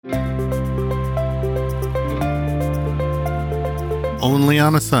Only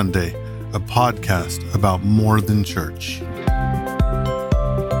on a Sunday, a podcast about more than church.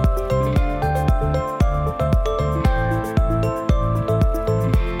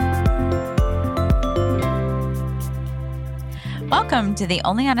 Welcome to the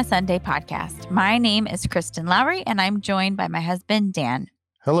Only on a Sunday podcast. My name is Kristen Lowry, and I'm joined by my husband, Dan.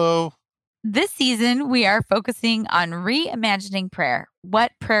 Hello. This season, we are focusing on reimagining prayer,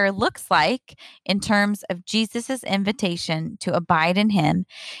 what prayer looks like in terms of Jesus' invitation to abide in him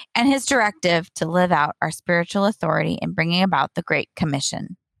and his directive to live out our spiritual authority in bringing about the Great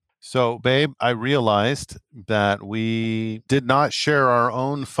Commission. So, babe, I realized that we did not share our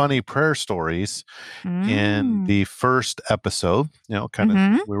own funny prayer stories in the first episode. We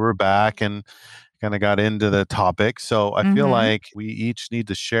were back and kind of got into the topic. So I feel like we each need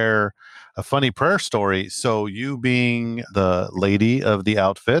to share a funny prayer story. So you being the lady of the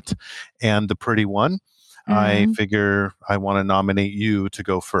outfit and the pretty one, I figure I want to nominate you to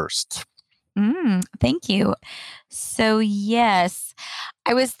go first. Thank you. So yes,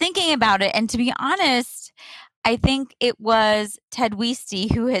 I was thinking about it. And to be honest, I think it was Ted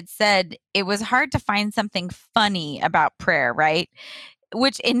Weasty who had said it was hard to find something funny about prayer, right?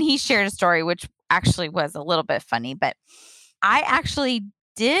 And he shared a story, which actually was a little bit funny, but I actually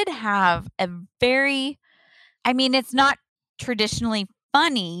did have it's not traditionally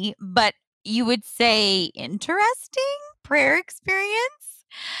funny, but you would say interesting prayer experience.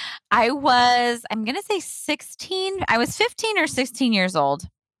 I'm going to say 16. I was 15 or 16 years old.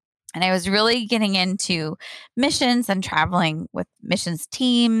 And I was really getting into missions and traveling with missions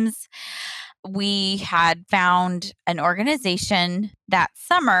teams. We had found an organization that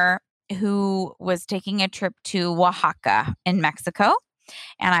summer who was taking a trip to Oaxaca in Mexico.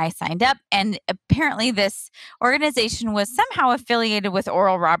 And I signed up. And apparently this organization was somehow affiliated with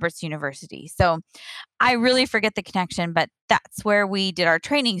Oral Roberts University. So I really forget the connection, but that's where we did our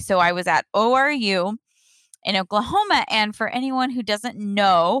training. So I was at ORU in Oklahoma. And for anyone who doesn't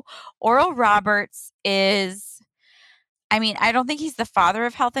know, Oral Roberts is, I don't think he's the father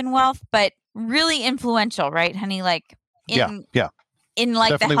of health and wealth, but really influential, right, honey? In like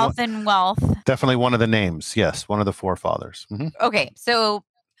definitely the health and wealth. Definitely one of the names. Yes. One of the forefathers. Okay. So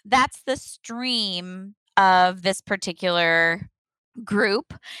that's the stream of this particular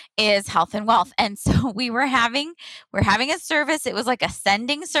group is health and wealth. And so we're having a service. It was like a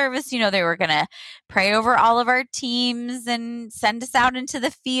sending service. They were going to pray over all of our teams and send us out into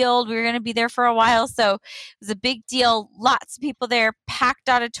the field. We were going to be there for a while. So it was a big deal. Lots of people there, packed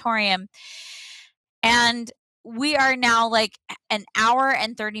auditorium. And we are now like an hour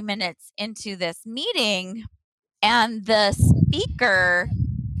and 30 minutes into this meeting. And the speaker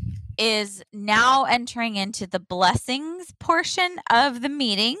is now entering into the blessings portion of the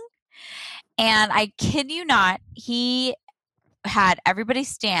meeting. And I kid you not, he had everybody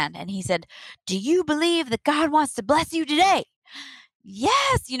stand and he said, "Do you believe that God wants to bless you today?"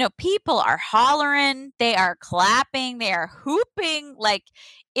 Yes, people are hollering, they are clapping, they are hooping. Like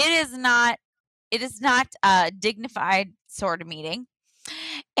it is not a dignified sort of meeting.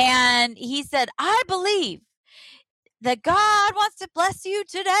 And he said, "I believe that God wants to bless you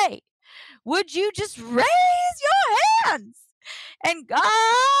today. Would you just raise your hands and God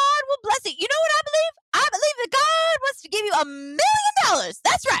will bless you?" You know what I believe? I believe that God wants to give you $1 million.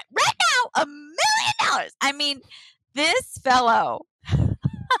 That's right. Right now, $1 million. This fellow.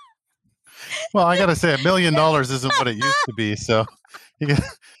 Well, I got to say $1 million isn't what it used to be. So you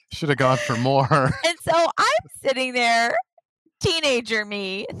should have gone for more. And so I'm sitting there, teenager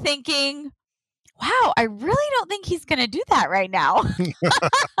me, thinking, wow, I really don't think he's going to do that right now.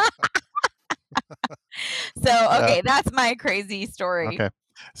 Okay, that's my crazy story. Okay.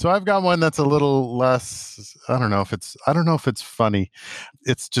 So I've got one that's a little less, I don't know if it's funny.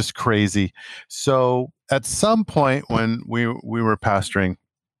 It's just crazy. So at some point when we were pastoring,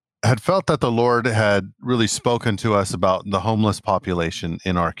 I had felt that the Lord had really spoken to us about the homeless population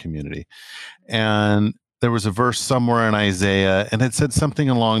in our community. And there was a verse somewhere in Isaiah, and it said something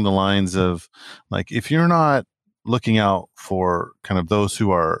along the lines of, like, if you're not looking out for kind of those who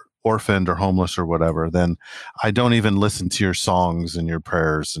are orphaned or homeless or whatever, then I don't even listen to your songs and your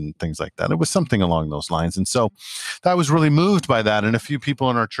prayers and things like that. It was something along those lines. And so I was really moved by that. And a few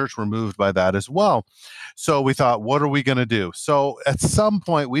people in our church were moved by that as well. So we thought, what are we going to do? So at some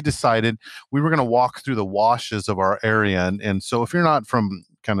point we decided we were going to walk through the washes of our area. And so if you're not from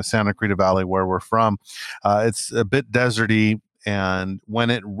kind of Santa Cruz Valley where we're from, it's a bit deserty. And when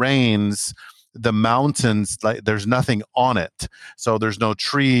it rains, the mountains, like there's nothing on it. So there's no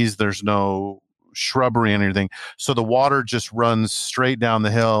trees, there's no shrubbery and anything. So the water just runs straight down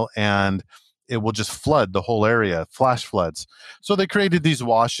the hill and it will just flood the whole area, flash floods. So they created these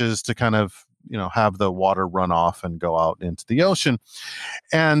washes to kind of, have the water run off and go out into the ocean.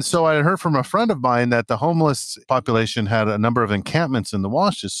 And so I heard from a friend of mine that the homeless population had a number of encampments in the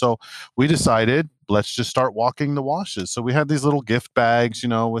washes. So we decided, let's just start walking the washes. So we had these little gift bags,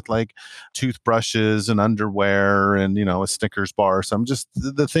 with like toothbrushes and underwear and, a Snickers bar, some just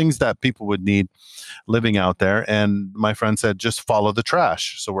the things that people would need living out there. And my friend said, just follow the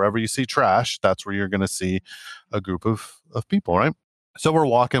trash. So wherever you see trash, that's where you're going to see a group of people, right? So we're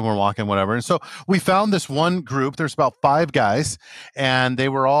walking, whatever. And so we found this one group. There's about 5 guys, and they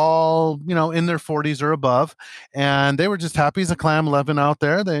were all, in their 40s or above. And they were just happy as a clam living out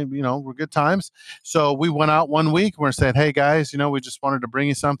there. They, were good times. So we went out one week and we're saying, hey guys, we just wanted to bring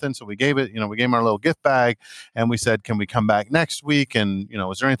you something. So we gave it, we gave them our little gift bag, and we said, can we come back next week? And,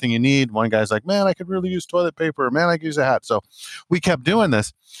 is there anything you need? One guy's like, man, I could really use toilet paper. Man, I could use a hat. So we kept doing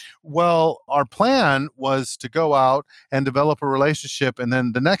this. Well, our plan was to go out and develop a relationship. And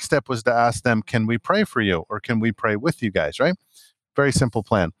then the next step was to ask them, can we pray for you, or can we pray with you guys? Right? Very simple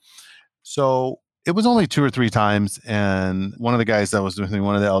plan. So it was only 2 or 3 times. And one of the guys that was with me,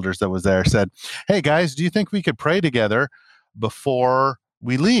 one of the elders that was there, said, hey guys, do you think we could pray together before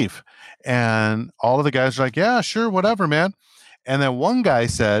we leave? And all of the guys were like, yeah, sure, whatever, man. And then one guy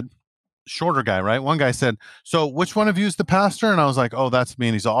said, shorter guy, right? One guy said, so which one of you is the pastor? And I was like, oh, that's me.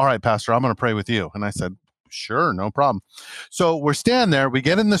 And he's all right, pastor, I'm going to pray with you. And I said, sure, no problem. So we're standing there, we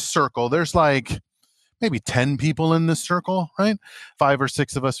get in this circle. There's like maybe 10 people in this circle, right? 5 or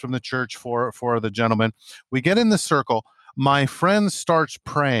 6 of us from the church, four of the gentlemen. We get in the circle. My friend starts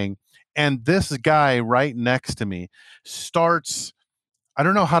praying, and this guy right next to me starts, I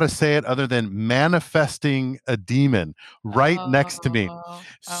don't know how to say it other than manifesting a demon right next to me. Oh,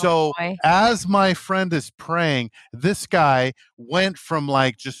 So boy. as my friend is praying, this guy went from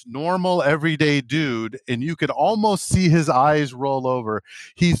like just normal everyday dude, and you could almost see his eyes roll over.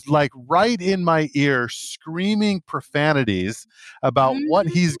 He's like right in my ear screaming profanities about what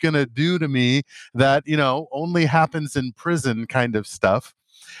he's going to do to me that, only happens in prison kind of stuff.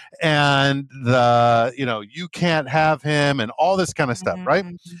 And you can't have him and all this kind of stuff, right?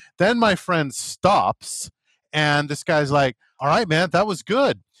 Then my friend stops, and this guy's like, all right, man, that was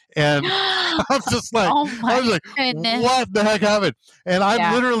good. And I'm just like, Oh I was my like, goodness. what the heck happened? And I'm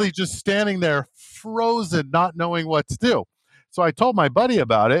Yeah. literally just standing there frozen, not knowing what to do. So I told my buddy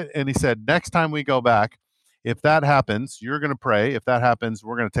about it, and he said, next time we go back, if that happens, you're going to pray. If that happens,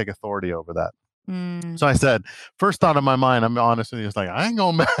 we're going to take authority over that. So I said, first thought in my mind, I'm honest with you, it's like, I ain't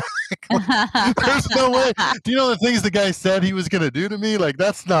going back. There's no way. Do you know the things the guy said he was going to do to me? Like,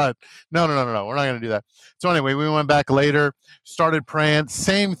 that's not, no. We're not going to do that. So anyway, we went back later, started praying.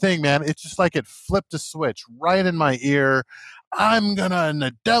 Same thing, man. It's just like it flipped a switch right in my ear. I'm going to, and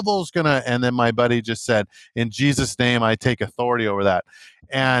the devil's going to. And then my buddy just said, in Jesus' name, I take authority over that.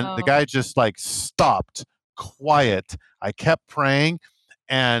 And the guy just like stopped, quiet. I kept praying.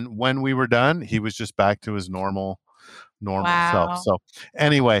 And when we were done, he was just back to his normal self. So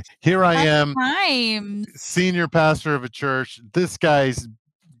anyway, here I am, senior pastor of a church. This guy's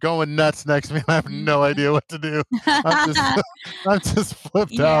going nuts next to me. I have no idea what to do. I'm just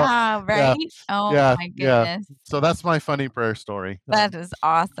flipped out. Yeah, right? Oh my goodness. So that's my funny prayer story. That is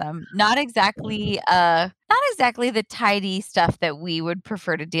awesome. Not exactly the tidy stuff that we would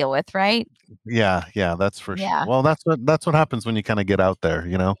prefer to deal with, right? Yeah, that's for Yeah. sure. Well, that's what happens when you kind of get out there,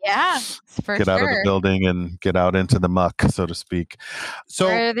 Yeah, for get out of the sure. building and get out into the muck, so to speak. So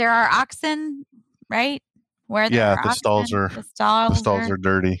Where there are oxen, right? Where there yeah, are the stalls oxen, are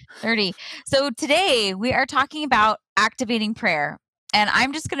dirty. dirty. So today we are talking about activating prayer. And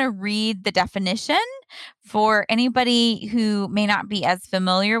I'm just going to read the definition for anybody who may not be as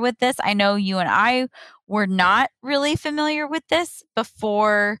familiar with this. I know you and I were not really familiar with this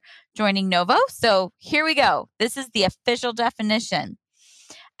before joining Novo. So here we go. This is the official definition.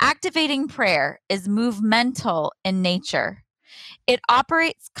 Activating prayer is movemental in nature. It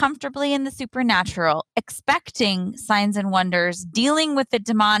operates comfortably in the supernatural, expecting signs and wonders, dealing with the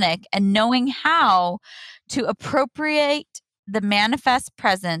demonic, and knowing how to appropriate the manifest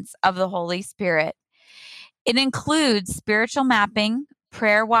presence of the Holy Spirit. It includes spiritual mapping,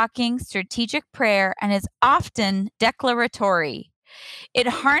 prayer walking, strategic prayer, and is often declaratory. It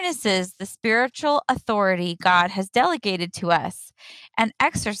harnesses the spiritual authority God has delegated to us and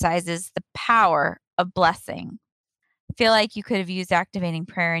exercises the power of blessing. I feel like you could have used activating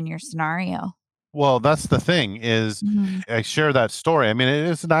prayer in your scenario. Well, that's the thing is I share that story. I mean, it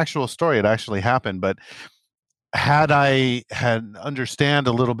is an actual story. It actually happened, but had I had understand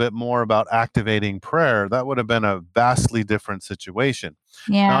a little bit more about activating prayer, that would have been a vastly different situation.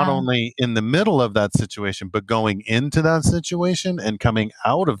 Not Yeah. only in the middle of that situation, but going into that situation and coming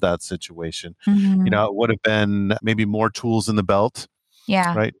out of that situation. Mhm. It would have been maybe more tools in the belt,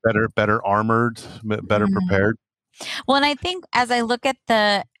 Yeah. right? Better armored, better Mhm. prepared. Well, and I think as I look at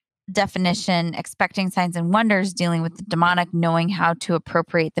the definition, expecting signs and wonders, dealing with the demonic, knowing how to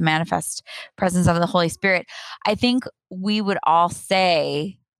appropriate the manifest presence of the Holy Spirit, I think we would all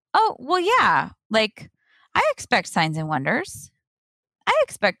say, oh, well, yeah, like I expect signs and wonders. I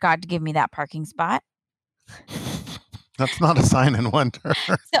expect God to give me that parking spot. That's not a sign and wonder.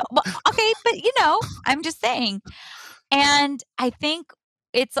 So, well, okay, but I'm just saying. And I think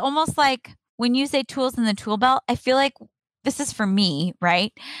it's almost like when you say tools in the tool belt, I feel like this is for me,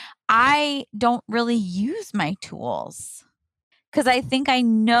 right? I don't really use my tools because I think I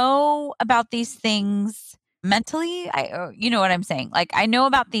know about these things mentally. You know what I'm saying? Like I know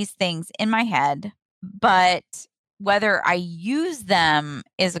about these things in my head, but whether I use them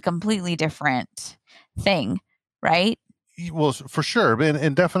is a completely different thing, right? Well, for sure.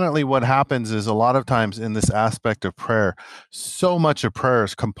 And definitely what happens is a lot of times in this aspect of prayer, so much of prayer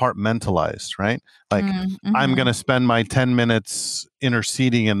is compartmentalized, right? Like, I'm going Mm-hmm. to spend my 10 minutes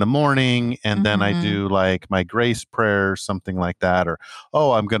interceding in the morning, and then I Mm-hmm. do like my grace prayer, something like that. Or,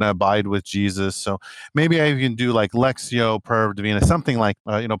 oh, I'm going to abide with Jesus. So maybe I can do like Lectio, prayer of Divina, something like,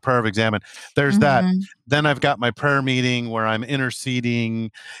 prayer of examine. There's that. Mm-hmm. Then I've got my prayer meeting where I'm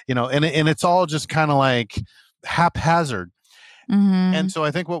interceding, and it's all just kind of like haphazard. And Mm-hmm. so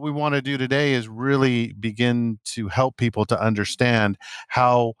I think what we want to do today is really begin to help people to understand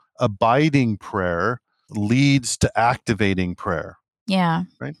how abiding prayer leads to activating prayer, Yeah.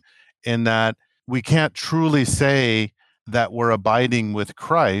 right? In that we can't truly say that we're abiding with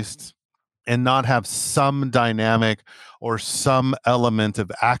Christ and not have some dynamic or some element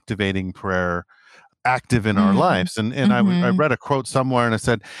of activating prayer active in our Mm. lives. And I Mhm. read a quote somewhere and it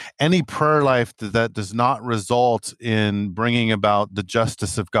said, any prayer life that does not result in bringing about the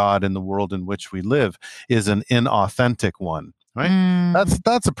justice of God in the world in which we live is an inauthentic one. Right. Mm.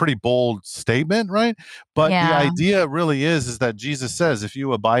 That's a pretty bold statement, right? But the Yeah. idea really is that Jesus says, if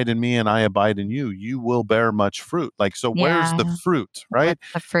you abide in me and I abide in you, you will bear much fruit. Like, so where's the Yeah. fruit, right?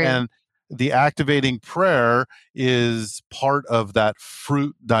 What's the fruit? And the activating prayer is part of that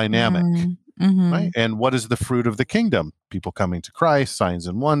fruit dynamic, Mm. right? Mhm. And what is the fruit of the kingdom? People coming to Christ, signs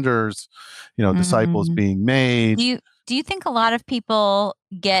and wonders, disciples Mhm. being made. Do you think a lot of people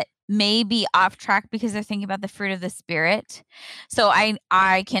get maybe off track because they're thinking about the fruit of the spirit? So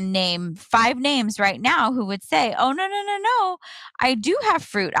I can name 5 names right now who would say, "Oh, no, no, no, no. I do have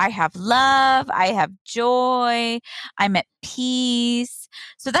fruit. I have love, I have joy, I'm at peace."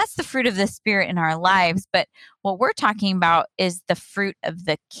 So that's the fruit of the spirit in our lives, but what we're talking about is the fruit of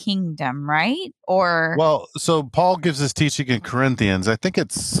the kingdom, right? Or Well, so Paul gives this teaching in Corinthians. I think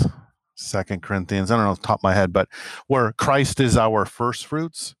it's Second Corinthians. I don't know off the top of my head, but where Christ is our first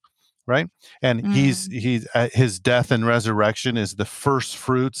fruits, right? And mm, he's his death and resurrection is the first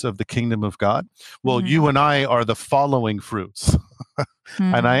fruits of the kingdom of God. Well, you mhm, and I are the following fruits.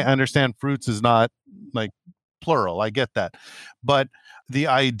 And I mm, understand fruits is not like plural. I get that. But the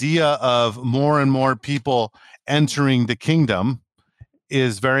idea of more and more people entering the kingdom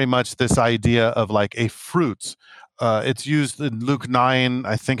is very much this idea of like a fruit. It's used in Luke 9,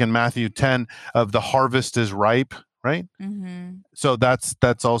 I think in Matthew 10, of the harvest is ripe, right? mhm. So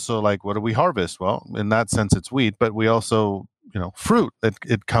that's also like, what do we harvest? Well, in that sense it's wheat, but we also, fruit.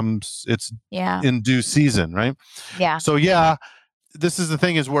 It comes, it's Yeah. in due season, right? Yeah. So yeah, this is the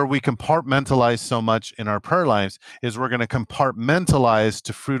thing, is where we compartmentalize so much in our prayer lives, is we're going to compartmentalize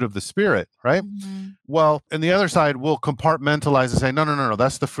to fruit of the spirit, right? Mhm. Well, and the other side will compartmentalize and say, no, no, no, no,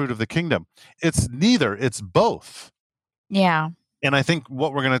 that's the fruit of the kingdom. It's neither, it's both. Yeah. And I think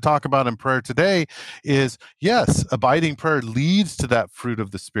what we're going to talk about in prayer today is, yes, abiding prayer leads to that fruit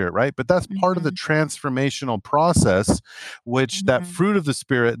of the spirit, right? But that's part of the Mhm. transformational process, which that Mhm. fruit of the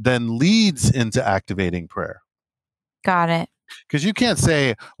spirit then leads into activating prayer. Got it. Because you can't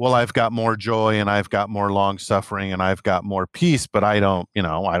say, well, I've got more joy and I've got more long suffering and I've got more peace, but I don't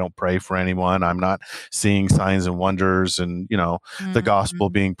pray for anyone. I'm not seeing signs and wonders and, the gospel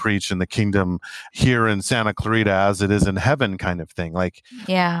Mhm. being preached in the kingdom here in Santa Clarita as it is in heaven, kind of thing. Like,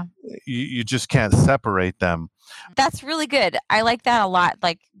 Yeah. you just can't separate them. That's really good. I like that a lot,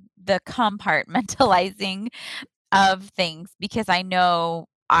 like, the compartmentalizing of things because I know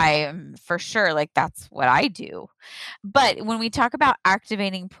I am for sure like that's what I do. But when we talk about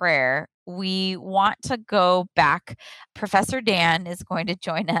activating prayer, we want to go back. Professor Dan is going to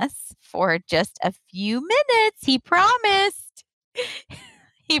join us for just a few minutes. He promised.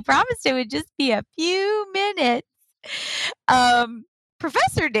 He promised it would just be a few minutes. Um,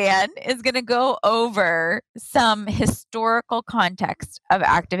 Professor Dan is going to go over some historical context of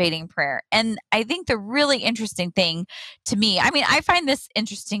activating prayer. And I think the really interesting thing to me, I mean, I find this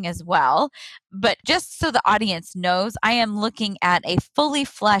interesting as well, but just so the audience knows, I am looking at a fully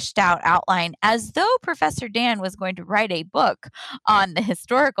fleshed out outline as though Professor Dan was going to write a book on the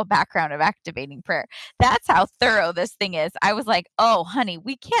historical background of activating prayer. That's how thorough this thing is. I was like, oh, honey,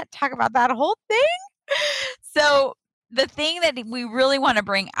 we can't talk about that whole thing. So, the thing that we really want to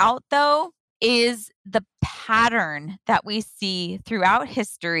bring out, though, is the pattern that we see throughout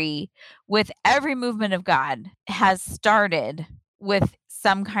history with every movement of God has started with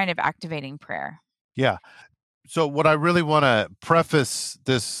some kind of activating prayer. Yeah. So, what I really want to preface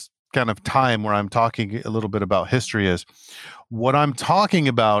this kind of time where I'm talking a little bit about history is what I'm talking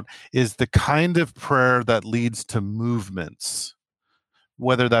about is the kind of prayer that leads to movements,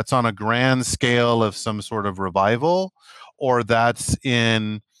 whether that's on a grand scale of some sort of revival or that's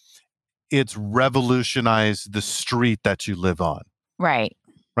in it's revolutionized the street that you live on, Right.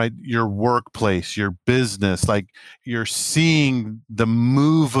 right? Your workplace, your business, like you're seeing the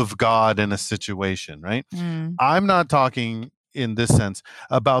move of God in a situation, right? Mm. I'm not talking in this sense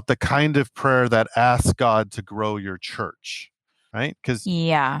about the kind of prayer that asks God to grow your church, right? Because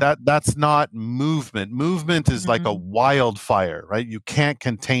Yeah. that's not movement. Movement is like a Mhm. wildfire, right? You can't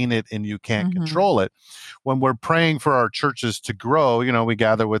contain it and you can't Mhm. control it. When we're praying for our churches to grow, we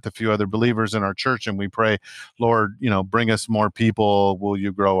gather with a few other believers in our church and we pray, Lord, bring us more people. Will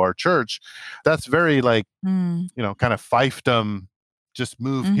you grow our church? That's very like, Mm. kind of fiefdom, just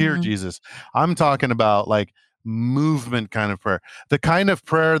move here, Mhm. Jesus. I'm talking about like movement kind of prayer, the kind of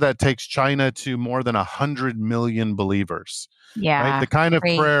prayer that takes China to more than 100 million believers, right? Yeah. The kind of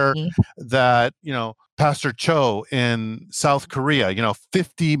prayer Crazy. that, Pastor Cho in South Korea,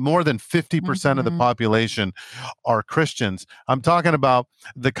 50, more than 50% of the Mhm. population are Christians. I'm talking about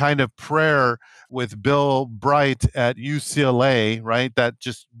the kind of prayer with Bill Bright at UCLA, right? That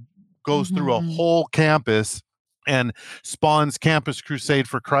just goes through a Mhm. whole campus and spawns Campus Crusade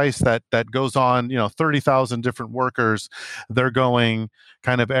for Christ that goes on, 30,000 different workers. They're going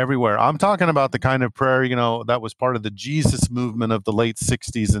kind of everywhere. I'm talking about the kind of prayer, that was part of the Jesus movement of the late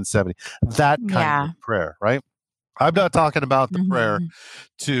 60s and 70s. That kind of Yeah. prayer, right? I'm not talking about the prayer Mhm.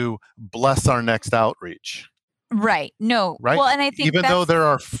 to bless our next outreach, Right. No. right? Well, and I think Even though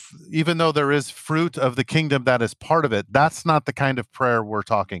that's even though there is fruit of the kingdom that is part of it, that's not the kind of prayer we're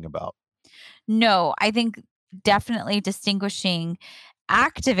talking about. no, I think definitely distinguishing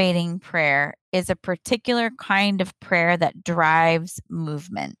activating prayer is a particular kind of prayer that drives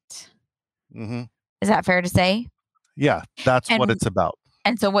movement. Hmm. Is that fair to say? Yeah, that's what And it's about.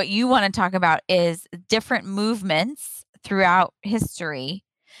 and so what you want to talk about is different movements throughout history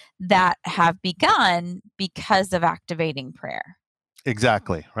that have begun because of activating prayer.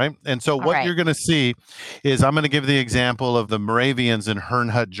 Exactly, right? And so All what right. you're going to see is I'm going to give the example of the Moravians in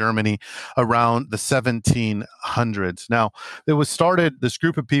Herrnhut, Germany around the 1700s. Now, it was started, this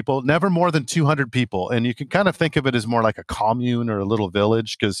group of people, never more than 200 people. And you can kind of think of it as more like a commune or a little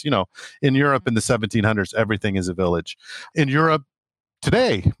village because, in Europe in the 1700s, everything is a village. In Europe,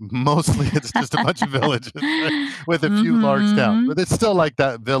 today, mostly it's just a bunch of villages, right? With a few large towns, Mhm. but it's still like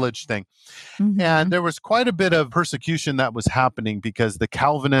that village thing. And Mhm. there was quite a bit of persecution that was happening because the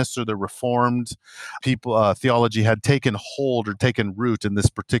Calvinists or the Reformed people, theology had taken hold or taken root in this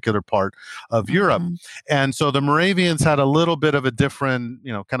particular part of Europe. Mhm. And so the Moravians had a little bit of a different,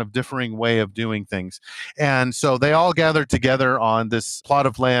 kind of differing way of doing things. And so they all gathered together on this plot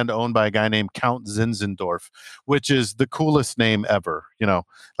of land owned by a guy named Count Zinzendorf, which is the coolest name ever.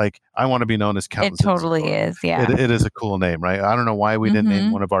 Like I want to be known as Count It totally Zinzendorf. is, It, yeah. it is a cool name, right? I don't know why we didn't name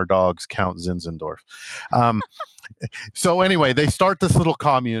Mhm. one of our dogs Count Zinzendorf. Um, so anyway, they start this little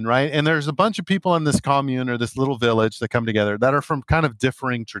commune, right? And there's a bunch of people in this commune or this little village that come together that are from kind of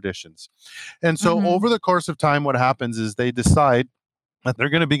differing traditions. And so Mhm. over the course of time, what happens is they decide that they're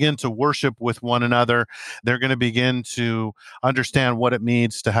going to begin to worship with one another. They're going to begin to understand what it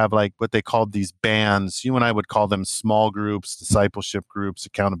means to have like what they called these bands. You and I would call them small groups, discipleship groups,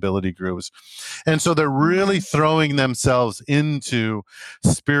 accountability groups. And so they're really Mhm. throwing themselves into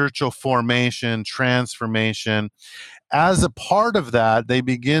spiritual formation, transformation. As a part of that, they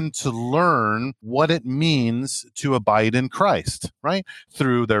begin to learn what it means to abide in Christ, right?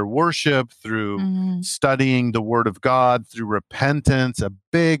 Through their worship, through Mhm. studying the Word of God, through repentance,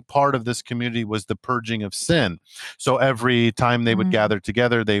 big part of this community was the purging of sin. So every time they would gather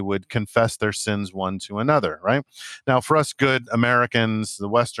together, they would confess their sins one to another, right? Now, for us good Americans, the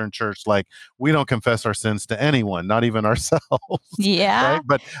Western church, like, we don't confess our sins to anyone, not even ourselves, Yeah, right?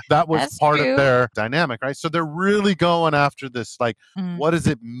 But that was that's part of true. their dynamic, right? So they're really going after this, like, Mm. what does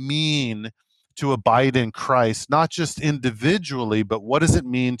it mean to abide in Christ, not just individually, but what does it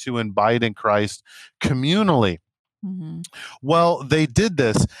mean to abide in Christ communally? Mhm. Well, they did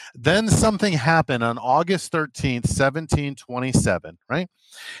this. Then something happened on August 13th, 1727, right?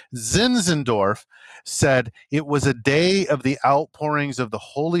 Zinzendorf said it was a day of the outpourings of the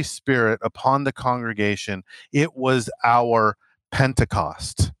Holy Spirit upon the congregation. It was our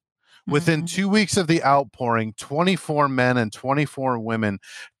Pentecost. Within 2 weeks of the outpouring, 24 men and 24 women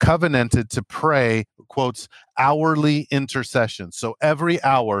covenanted to pray, quotes, hourly intercession. So every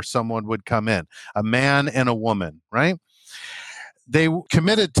hour someone would come in, a man and a woman, right? They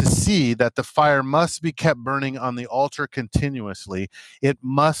committed to see that the fire must be kept burning on the altar continuously. It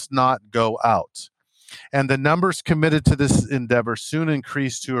must not go out. And the numbers committed to this endeavor soon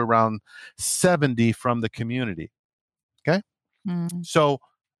increased to around 70 from the community. Okay? Mm. So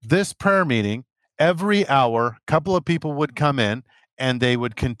this prayer meeting, every hour, a couple of people would come in and they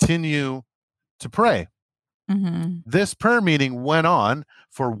would continue to pray. Mhm. This prayer meeting went on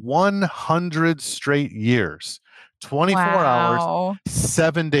for 100 straight years, 24 hours, Wow.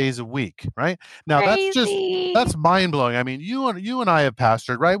 7 days a week, right? Now Crazy. that's mind-blowing. I mean, you and I have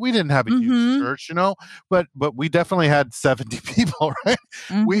pastored, right? We didn't have a huge church, but we definitely had 70 people, right?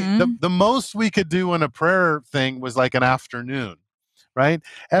 The most we could do in a prayer thing was like an afternoon, right?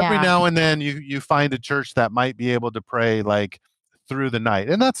 Every Yeah. now and then you find a church that might be able to pray like through the night.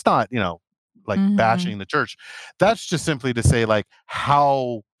 And that's not, like bashing the church. That's just simply to say like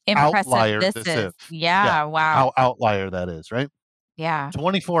how Impressive outlier this this is. is. Yeah, wow. How outlier that is, right? Yeah.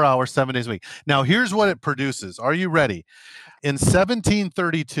 24 hours, 7 days a week. Now, here's what it produces. Are you ready? In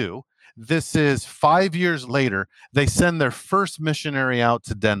 1732, this is 5 years later, they send their first missionary out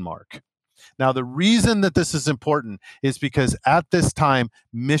to Denmark. Now, the reason that this is important is because at this time,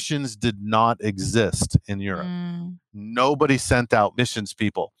 missions did not exist in Europe. Mm. Nobody sent out missions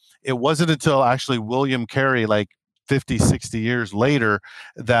people. It wasn't until actually William Carey, like 50, 60 years later,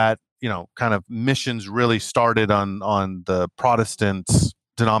 that, kind of missions really started on the Protestant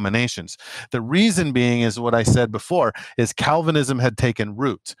denominations. The reason being is what I said before, is Calvinism had taken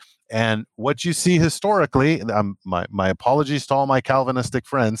root. And what you see historically, my apologies to all my Calvinistic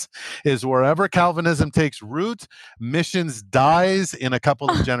friends, is wherever Calvinism takes root, missions dies in a couple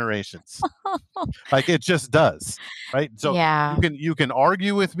of generations. Like it just does, right? So Yeah. you can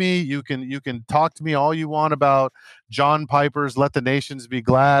argue with me, you can talk to me all you want about John Piper's "Let the Nations Be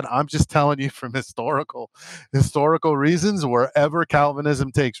Glad." I'm just telling you from historical reasons, wherever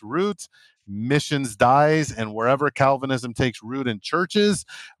Calvinism takes root, missions dies, and wherever Calvinism takes root in churches,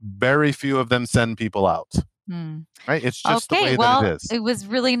 very few of them send people out. Right? It's just the way that it is. It was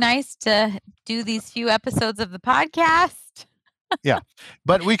really nice to do these few episodes of the podcast. Yeah,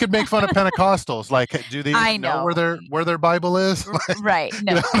 but we could make fun of Pentecostals. Like, do they even know where their Bible is? Right.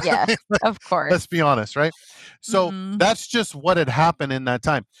 No. Yes. Of course. Let's be honest, right? So that's just what had happened in that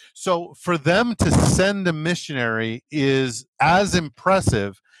time. So for them to send a missionary is as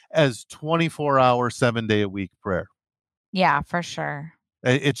impressive as 24-hour, 7-day a week prayer. Yeah, for sure.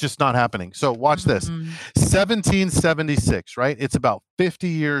 It's just not happening. So watch this. 1776, right? It's about 50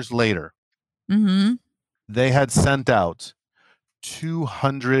 years later. They had sent out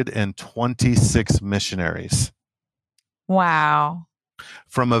 226 missionaries. Wow.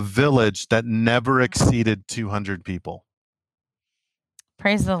 From a village that never exceeded 200 people.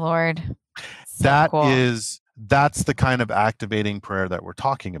 Praise the Lord. So cool. That's the kind of activating prayer that we're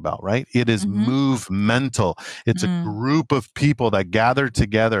talking about, right? It is movemental. It's a group of people that gathered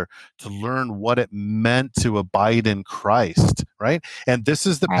together to learn what it meant to abide in Christ, right? And this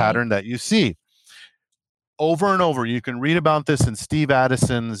is the pattern that you see. Over and over, you can read about this in Steve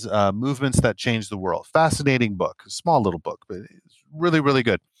Addison's Movements That Changed the World. Fascinating book, small little book, but it's really, really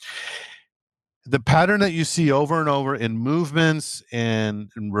good. The pattern that you see over and over in movements,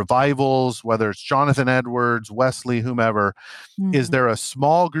 in revivals, whether it's Jonathan Edwards, Wesley, whomever, is there a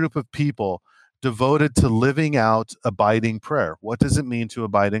small group of people devoted to living out abiding prayer. What does it mean to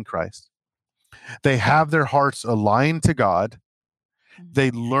abide in Christ? They have their hearts aligned to God.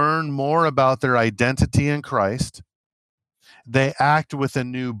 They learn more about their identity in Christ. They act with a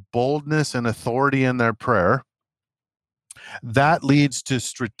new boldness and authority in their prayer. That leads to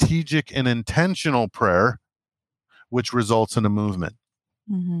strategic and intentional prayer, which results in a movement.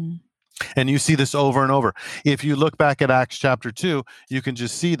 And you see this over and over. If you look back at Acts chapter 2, you can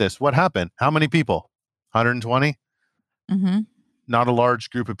just see this. What happened? How many people? 120? Mm-hmm. Not a large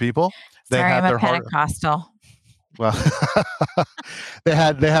group of people. They Sorry, I'm had a their heart. Pentecostal. Well, they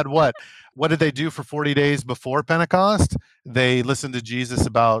had what? What did they do for 40 days before Pentecost? They listened to Jesus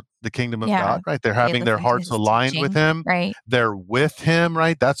about the kingdom of Yeah, God, right? They're they having their listen to hearts his aligned with teaching, him. right? They're with him,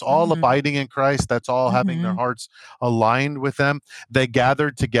 right? That's all Mm-hmm. abiding in Christ. That's all having their Mm-hmm. hearts aligned with them. They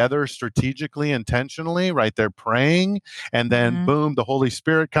gathered together strategically, intentionally, right? They're praying, and then Mm-hmm. boom, the Holy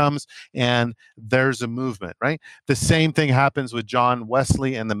Spirit comes and there's a movement, right? The same thing happens with John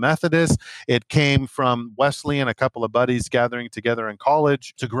Wesley and the Methodists. It came from Wesley and a couple of buddies gathering together in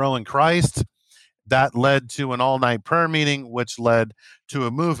college to grow in Christ. That led to an all-night prayer meeting, which led to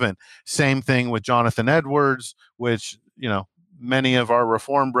a movement. Same thing with Jonathan Edwards, which, many of our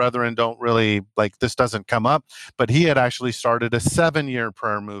Reformed brethren don't really like. This doesn't come up, but he had actually started a 7-year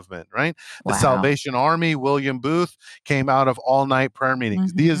prayer movement, right? The Wow. Salvation Army, William Booth, came out of all-night prayer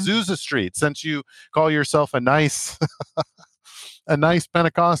meetings. The Mm-hmm. Azusa Street, since you call yourself a nice a nice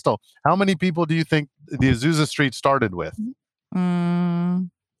Pentecostal, how many people do you think the Azusa Street started with?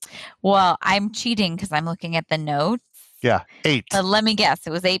 Well, I'm cheating because I'm looking at the notes. Yeah, 8. Let me guess.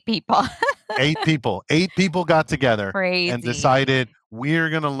 It was 8 people. 8 people. 8 people got together and Crazy. decided we're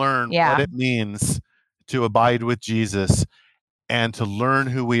going to learn what Yeah. it means to abide with Jesus and to learn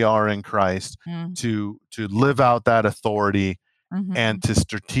who we are in Christ, to live out that authority Mm-hmm. and to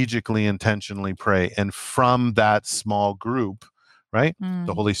strategically, intentionally pray. And from that small group, right,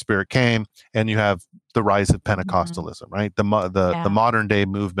 the Holy Spirit came, and you have the rise of Pentecostalism, right? The modern day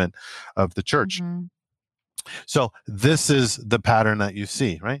movement of the church. Mm-hmm. So this is the pattern that you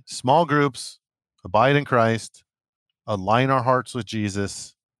see, right? Small groups, abide in Christ, align our hearts with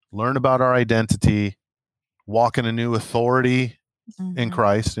Jesus, learn about our identity, walk in a new authority in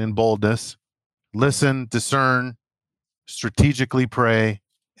Christ, in boldness, listen, discern, strategically pray,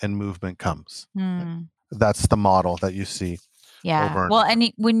 and movement comes. That's the model that you see. Yeah. Well,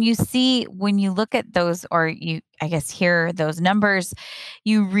 and when you look at those, or I guess, hear those numbers,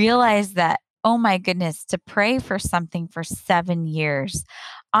 you realize that, oh my goodness, to pray for something for 7 years.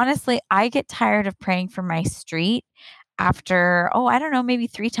 Honestly, I get tired of praying for my street after, I don't know, maybe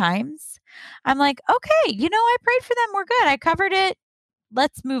 3 times. I'm like, okay, I prayed for them. We're good. I covered it.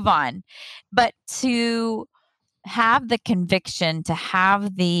 Let's move on. But to have the conviction, to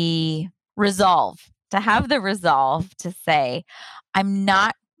have the resolve to say, I'm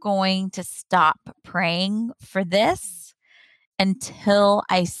not going to stop praying for this until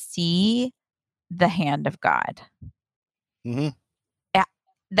I see the hand of God. Mm-hmm. Yeah,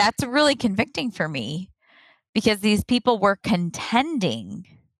 that's really convicting for me, because these people were contending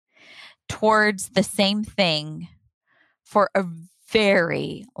towards the same thing for a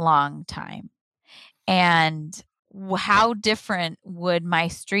very long time. And how different would my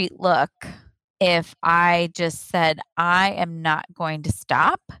street look if I just said, I am not going to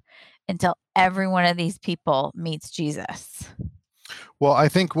stop until every one of these people meets Jesus? Well, I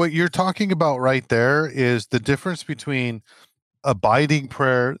think what you're talking about right there is the difference between abiding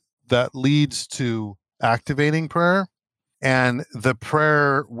prayer that leads to activating prayer, and the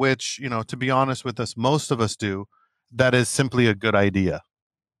prayer which, to be honest with us, most of us do, that is simply a good idea,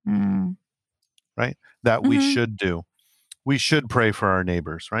 right? That we should do. We should pray for our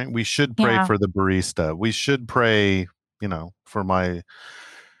neighbors, right? We should pray for the barista. We should pray, for my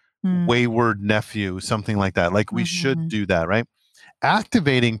wayward nephew, something like that. Like, we should do that, right?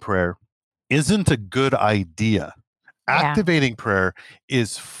 Activating prayer isn't a good idea. Activating prayer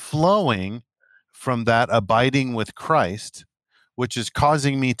is flowing from that abiding with Christ, which is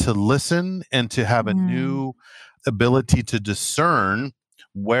causing me to listen and to have a new ability to discern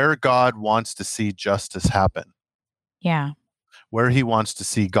where God wants to see justice happen. Yeah. Where he wants to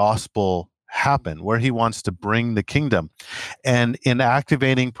see gospel happen, where he wants to bring the kingdom. And in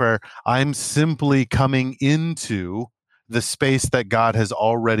activating prayer, I'm simply coming into the space that God has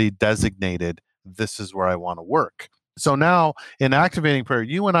already designated. This is where I want to work. So now in activating prayer,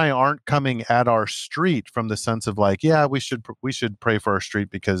 you and I aren't coming at our street from the sense of like, yeah, we should pray for our street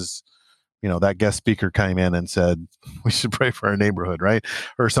because, that guest speaker came in and said we should pray for our neighborhood, right?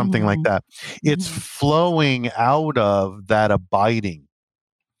 Or something like that. It's flowing out of that abiding.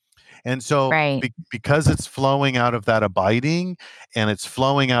 And so because it's flowing out of that abiding, and it's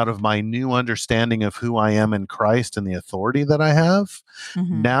flowing out of my new understanding of who I am in Christ and the authority that I have,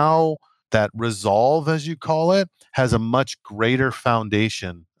 now that resolve, as you call it, has a much greater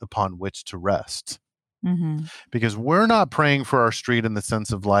foundation upon which to rest. Because we're not praying for our street in the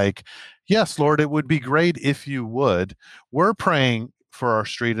sense of like, yes, Lord, it would be great if you would. We're praying for our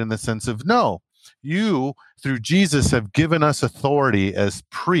street in the sense of, no, you, through Jesus, have given us authority as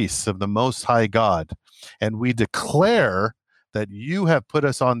priests of the Most High God. And we declare that you have put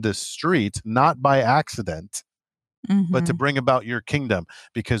us on this street, not by accident, but to Mhm. bring about your kingdom,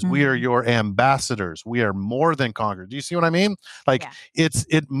 because we are Mhm. your ambassadors. We are more than conquerors. Do you see what I mean? Like, Yeah.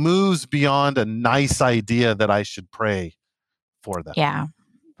 it moves beyond a nice idea that I should pray for them. Yeah.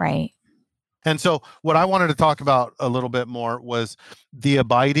 Right. And so what I wanted to talk about a little bit more was the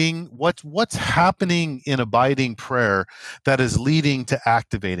abiding, what's happening in abiding prayer that is leading to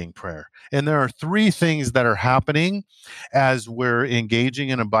activating prayer. And there are three things that are happening as we're engaging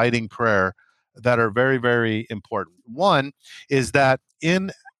in abiding prayer that are very, very important. One is that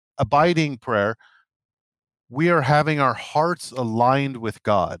in abiding prayer, we are having our hearts aligned with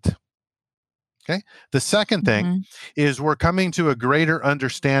God. Okay. The second thing Mhm. is we're coming to a greater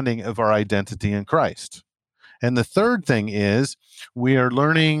understanding of our identity in Christ. And the third thing is we are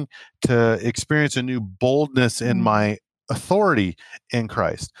learning to experience a new boldness in Mhm. my authority in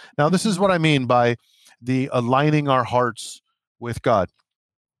Christ. Now, this is Mhm. what I mean by the aligning our hearts with God.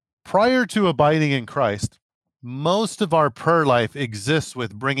 Prior to abiding in Christ, most of our prayer life exists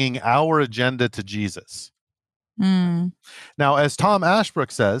with bringing our agenda to Jesus. Mm. Now, as Tom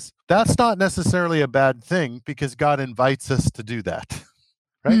Ashbrook says, that's not necessarily a bad thing because God invites us to do that,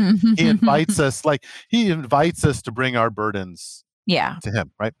 right? He invites us, like, he invites us to bring our burdens Yeah. to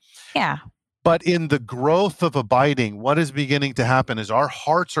him, right? Yeah. But in the growth of abiding, what is beginning to happen is our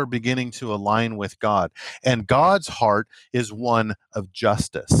hearts are beginning to align with God. And God's heart is one of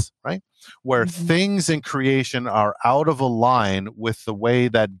justice, right? Where Mhm. things in creation are out of line with the way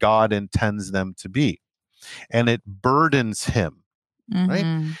that God intends them to be. And it burdens him, right?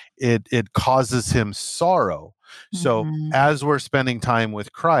 Mhm. It causes him sorrow. So Mhm. as we're spending time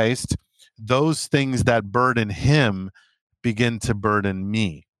with Christ, those things that burden him begin to burden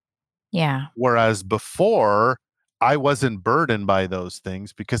me. Yeah. Whereas before, I wasn't burdened by those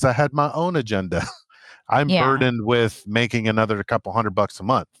things because I had my own agenda. I'm Yeah. burdened with making another couple $100 a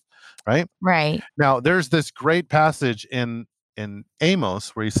month, right? Right. Now, there's this great passage in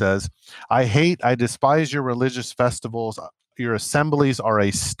Amos where he says, I despise your religious festivals. Your assemblies are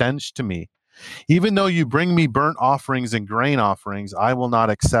a stench to me. Even though you bring me burnt offerings and grain offerings, I will not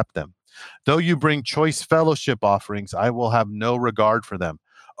accept them. Though you bring choice fellowship offerings, I will have no regard for them.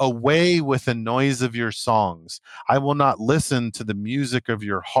 Away with the noise of your songs. I will not listen to the music of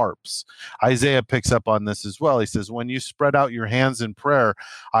your harps. Isaiah picks up on this as well. He says, when you spread out your hands in prayer,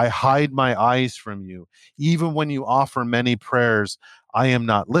 I hide my eyes from you. Even when you offer many prayers, I am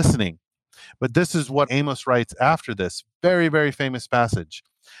not listening. But this is what Amos writes after this very, very famous passage.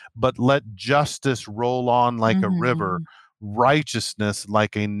 But let justice roll on like a river, Mhm. righteousness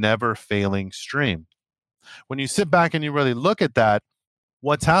like a never failing stream. When you sit back and you really look at that,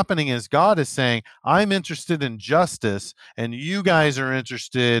 what's happening is God is saying, I'm interested in justice, and you guys are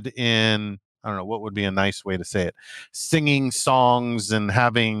interested in, I don't know, what would be a nice way to say it, singing songs and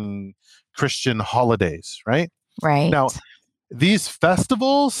having Christian holidays, right? Now, Right. these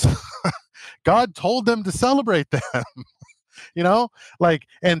festivals, God told them to celebrate them. You know, like,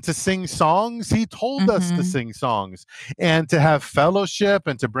 and to sing songs, he told us to Mhm. sing songs, and to have fellowship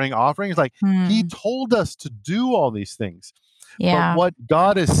and to bring offerings, like, he Mm. told us to do all these things. But Yeah. what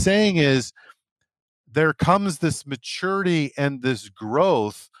God is saying is there comes this maturity and this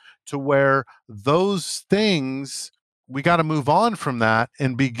growth to where those things, we got to move on from that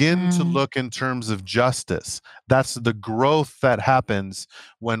and begin to Mm. look in terms of justice. That's the growth that happens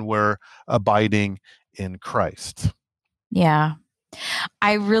when we're abiding in Christ. Yeah.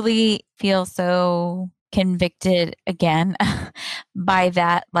 I really feel so convicted again by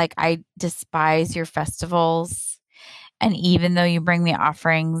that. Like, I despise your festivals. And even though you bring me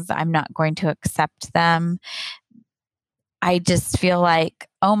offerings, I'm not going to accept them. I just feel like,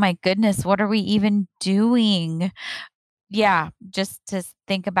 oh my goodness, what are we even doing? Yeah, just to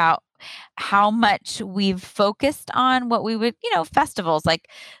think about how much we've focused on what we would, festivals like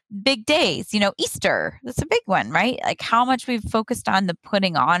big days, Easter. That's a big one, right? Like how much we've focused on the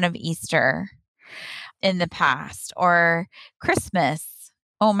putting on of Easter in the past or Christmas.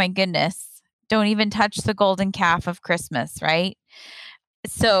 Oh my goodness. Don't even touch the golden calf of Christmas, right?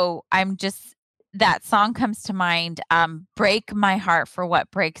 So I'm just that song comes to mind, Break My Heart for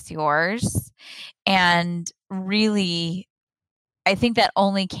What Breaks Yours. And really, I think that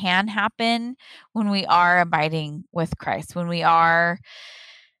only can happen when we are abiding with Christ, when we are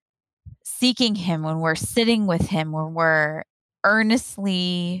seeking Him, when we're sitting with Him, when we're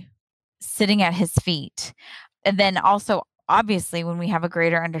earnestly sitting at His feet. And then also obviously when we have a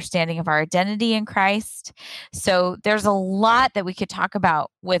greater understanding of our identity in Christ. So there's a lot that we could talk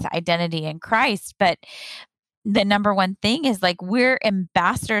about with identity in Christ, but the number one thing is like we're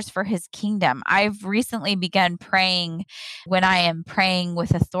ambassadors for his kingdom. I've recently begun praying. When I am praying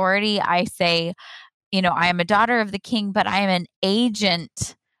with authority, I say, I am a daughter of the king, but I am an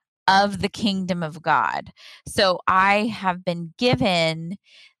agent of the kingdom of God. So I have been given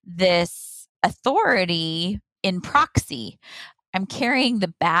this authority in proxy. I'm carrying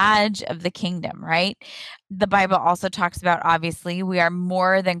the badge of the kingdom, right? The Bible also talks about, obviously, we are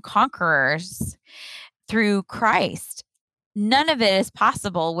more than conquerors through Christ. None of it is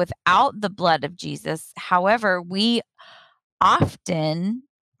possible without the blood of Jesus. However, we often,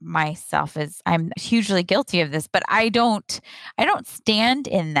 myself is I'm hugely guilty of this, but I don't stand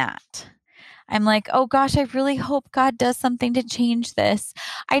in that. I'm like, "Oh gosh, I really hope God does something to change this."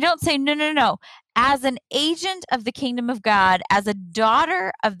 I don't say, "No, no, no." As an agent of the kingdom of God, as a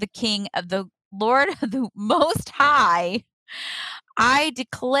daughter of the King of the Lord of the Most High, I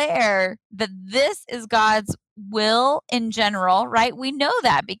declare that this is God's will in general, right? We know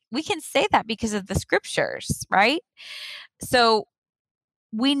that. We can say that because of the scriptures, right? So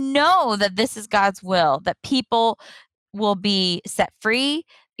we know that this is God's will, that people will be set free.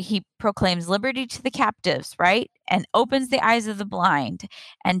 He proclaims liberty to the captives, right? And opens the eyes of the blind,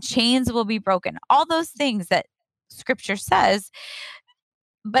 and chains will be broken. All those things that scripture says.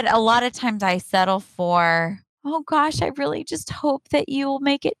 But a lot of times I settle for, oh gosh, I really just hope that you will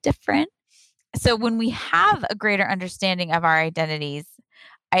make it different. So when we have a greater understanding of our identities,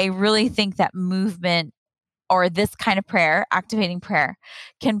 I really think that movement or this kind of prayer, activating prayer,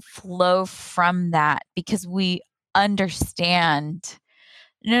 can flow from that because we understand,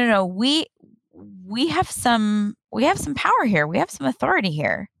 no, no, no, we have some power here. We have some authority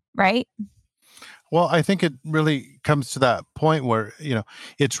here, right? Well, I think it really comes to that point where,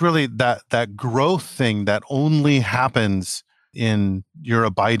 it's really that growth thing that only happens in your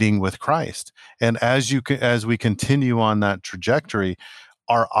abiding with Christ. And as we continue on that trajectory,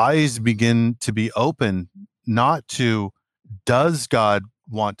 our eyes begin to be open, not to, does God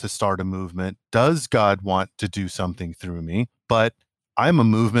want to start a movement? Does God want to do something through me? But I'm a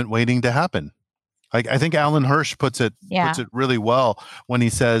movement waiting to happen. Like, I think Alan Hirsch puts Yeah. it really well when he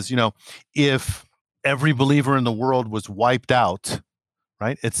says, if every believer in the world was wiped out,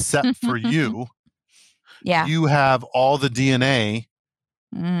 right? Except for you, Yeah. you have all the DNA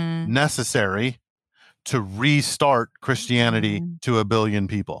Mm, necessary to restart Christianity mm, to a billion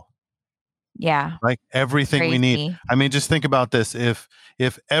people. yeah. Right? Everything we need. Crazy. I mean, just think about this. If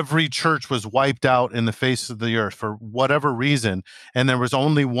every church was wiped out in the face of the earth for whatever reason, and there was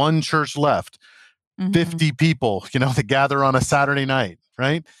only one church left, Mhm. 50 people, that gather on a Saturday night,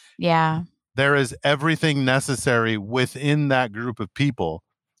 right? Yeah. There is everything necessary within that group of people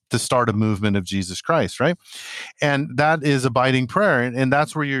to start a movement of Jesus Christ, right? And that is abiding prayer. And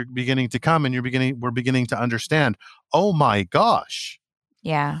that's where you're beginning to come and we're beginning to understand, oh my gosh,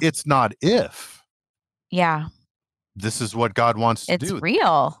 Yeah. it's not if. Yeah. This is what God wants to It's do.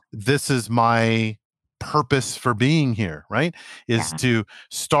 real. This is my purpose for being here, right? Is Yeah. to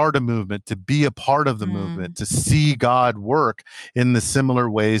start a movement, to be a part of the movement, Mm. to see God work in the similar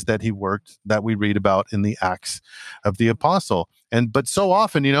ways that he worked that we read about in the Acts of the Apostle. But so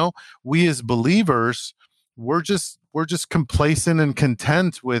often, we as believers, we're just complacent and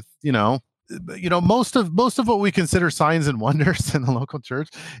content with, most of what we consider signs and wonders in the local church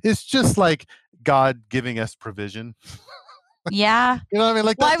is just like God giving us provision. Yeah. You know what I mean?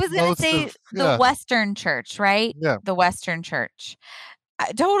 Like, Well, I that's was gonna most say of, the yeah, Western church, right? yeah. The Western church.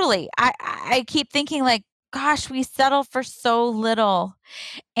 Totally. I keep thinking like, gosh, we settle for so little.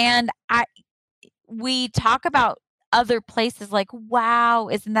 And we talk about other places like, wow,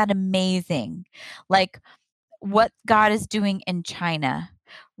 isn't that amazing? Like what God is doing in China,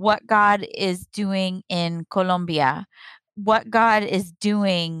 what God is doing in Colombia, what God is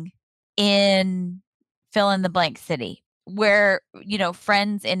doing in fill in the blank city, where,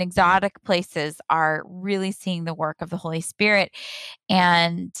 friends in exotic places are really seeing the work of the Holy Spirit.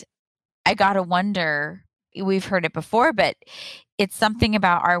 And I got to wonder, we've heard it before, but it's something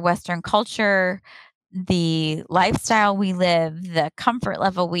about our Western culture, the lifestyle we live, the comfort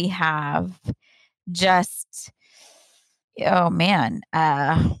level we have, just, oh man.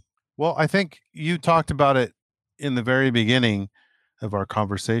 Well, I think you talked about it in the very beginning of our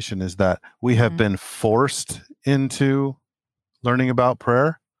conversation, is that we have Mhm. been forced into learning about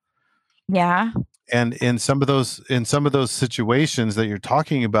prayer. Yeah. And in some of those situations that you're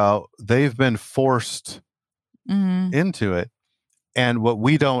talking about, they've been forced Mhm. into it. And what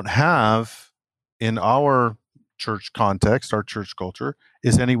we don't have in our church context, our church culture,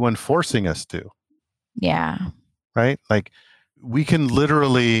 is anyone forcing us to, Yeah. right? Like we can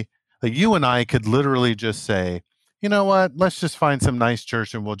literally, like you and I could literally just say, you know what, let's just find some nice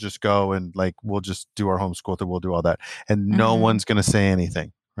church and we'll just go and like we'll just do our homeschool and we'll do all that. And no Mhm. one's going to say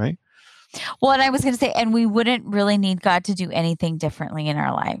anything, right? Well, and I was going to say, and we wouldn't really need God to do anything differently in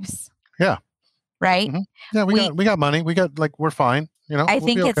our lives, Yeah. right? hmm Yeah, we We, got money. We got like we're fine. You know, I we'll be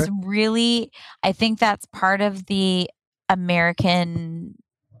think okay. it's really, I think that's part of the American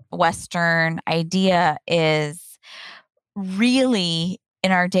Western idea is really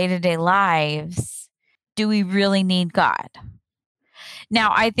in our day to day lives, do we really need God?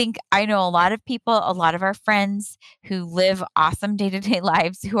 Now, I think I know a lot of people, a lot of our friends who live awesome day to day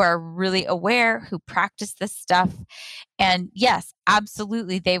lives, who are really aware, who practice this stuff. And yes,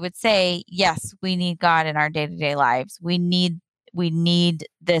 absolutely, they would say, yes, we need God in our day to day lives. We need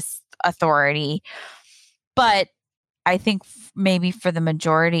this authority. But I think maybe for the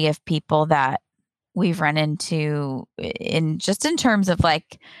majority of people that we've run into in just in terms of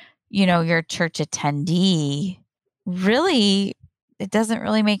like, your church attendee, really, it doesn't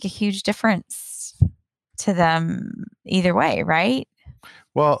really make a huge difference to them either way, right?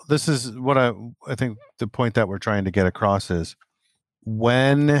 Well, this is what I think the point that we're trying to get across is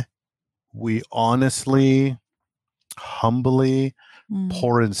when we honestly, humbly, Mm.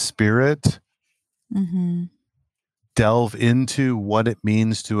 poor in spirit, Mhm. delve into what it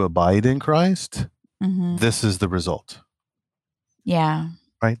means to abide in Christ, Mhm. this is the result. Yeah.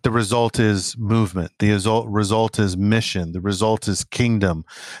 Right? The result is movement. The result is mission. The result is kingdom.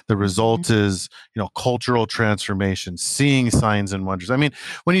 The Mhm. result is, cultural transformation, seeing signs and wonders. I mean,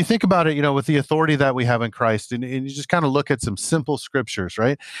 when you think about it, with the authority that we have in Christ, and you just kind of look at some simple scriptures,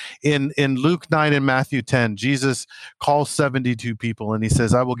 right? In Luke 9 and Matthew 10, Jesus calls 72 people and he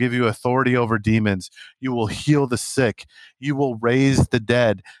says, I will give you authority over demons. You will heal the sick. You will raise the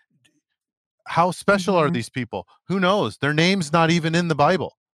dead. How special are Mhm. these people? Who knows? Their name's not even in the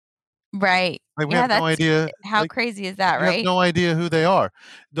Bible. Right. Like, we Yeah, have no that's idea, how like, crazy is that, we have right? no idea who they are.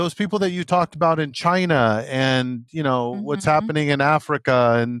 Those people that you talked about in China and, what's Mhm. happening in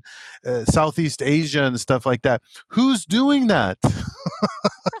Africa and Southeast Asia and stuff like that. Who's doing that?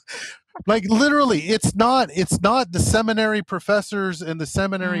 Like literally, it's not the seminary professors and the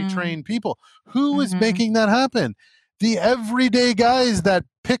seminary Mm. trained people. Who is Mhm. making that happen? The everyday guys that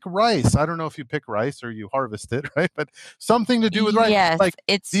pick rice. I don't know if you pick rice or you harvest it, right? But something to do with rice. Yes, Like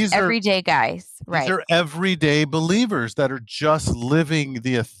it's these are everyday guys, these right. are everyday believers that are just living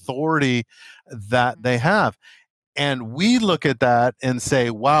the authority that they have. And we look at that and say,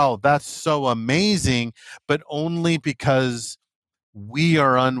 wow, that's so amazing, but only because we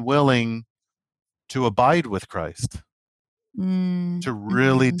are unwilling to abide with Christ, Mm. to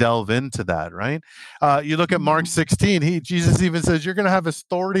really Mhm. delve into that, right? You look at Mark Mhm. 16, Jesus even says, you're going to have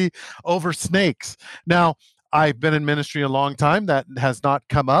authority over snakes. Now, I've been in ministry a long time. That has not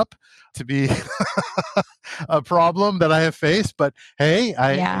come up to be a problem that I have faced, but hey,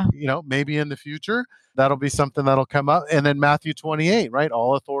 Yeah. maybe in the future that'll be something that'll come up. And then Matthew 28, right?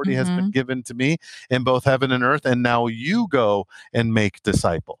 All authority has been Mhm. given to me in both heaven and earth, and now you go and make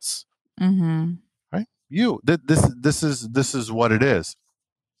disciples, Mhm. right? This is what it is.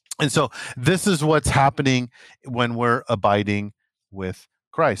 And so this is what's happening when we're abiding with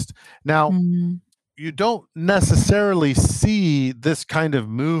Christ. Now, Mhm. you don't necessarily see this kind of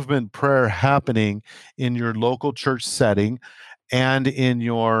movement prayer happening in your local church setting and in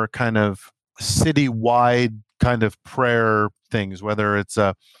your kind of citywide kind of prayer things, whether it's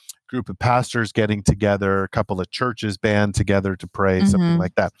a group of pastors getting together, a couple of churches band together to pray, something Mhm.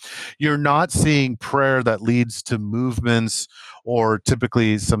 like that. You're not seeing prayer that leads to movements or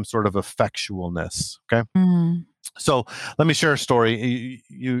typically some sort of effectualness. Okay. Mhm. So let me share a story.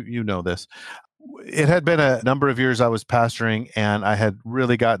 You know this. It had been a number of years I was pastoring, and I had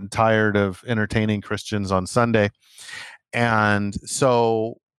really gotten tired of entertaining Christians on Sunday. And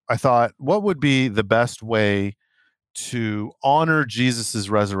so I thought, what would be the best way to honor Jesus's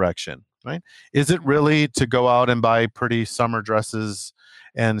resurrection, right? Is it really to go out and buy pretty summer dresses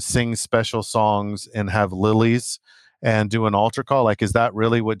and sing special songs and have lilies and do an altar call? Like, is that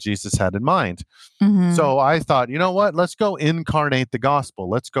really what Jesus had in mind? Mhm. So I thought, you know what? Let's go incarnate the gospel.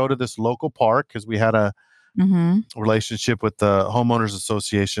 Let's go to this local park because we had a Mhm. relationship with the homeowners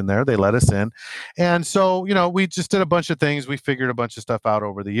association there. They let us in. And so, we just did a bunch of things. We figured a bunch of stuff out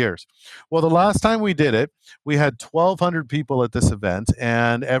over the years. Well, the last time we did it, we had 1,200 people at this event.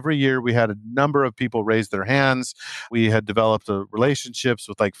 And every year we had a number of people raise their hands. We had developed relationships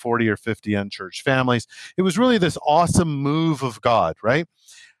with like 40 or 50 unchurched families. It was really this awesome move of God, right?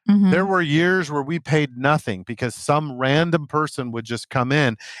 There Mhm. were years where we paid nothing because some random person would just come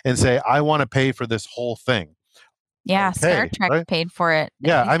in and say, I want to pay for this whole thing. Yeah, Star Okay, Trek right? paid for it at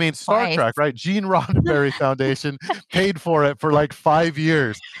Yeah, least I mean, Star twice. Trek, right? Gene Roddenberry Foundation paid for it for like 5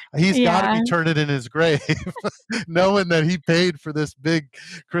 years. He's gotta Yeah. be turning in his grave knowing that he paid for this big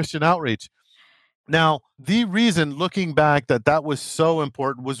Christian outreach. Now, the reason looking back that that was so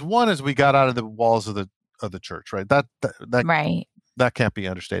important was one, as we got out of the walls of the church, right? Right. That can't be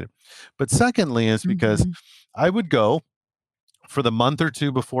understated. But secondly is because Mhm. I would go for the month or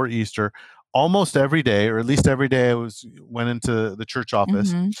two before Easter, almost every day, or at least every day, I went into the church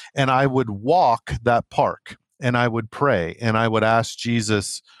office, Mhm. and I would walk that park, and I would pray, and I would ask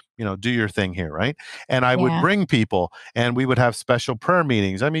Jesus, do your thing here, right? And I would Yeah. bring people, and we would have special prayer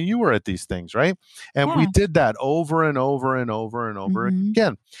meetings. I mean, you were at these things, right? And we Yeah. did that over and over and over and over Mhm.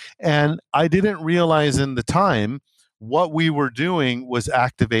 again. And I didn't realize in the time what we were doing was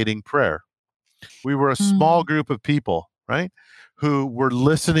activating prayer. We were a small Mm. group of people, right? Who were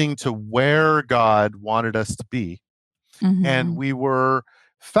listening to where God wanted us to be. And Mhm. we were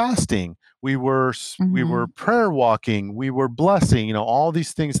fasting. We were Mhm. prayer walking. We were blessing, all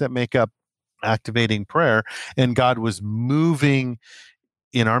these things that make up activating prayer. And God was moving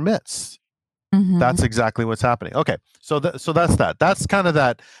in our midst. That's Mhm. exactly what's happening. Okay. So that's that. That's kind of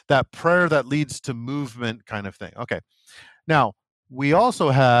that prayer that leads to movement kind of thing. Okay. Now, we also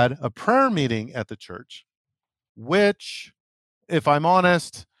had a prayer meeting at the church, which, if I'm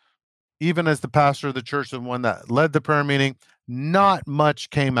honest, even as the pastor of the church, the one that led the prayer meeting, not much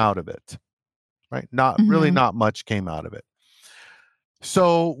came out of it, right? Mhm. Not much came out of it.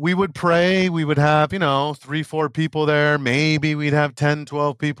 So we would pray, we would have, 3, 4 people there. Maybe we'd have 10,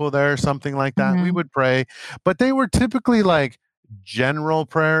 12 people there, something like that. We Mhm. would pray, but they were typically like general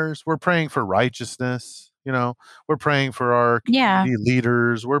prayers. We're praying for righteousness, we're praying for our Yeah. community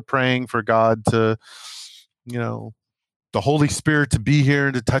leaders. We're praying for God to, you know, the Holy Spirit to be here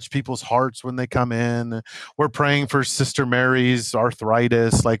and to touch people's hearts when they come in. We're praying for Sister Mary's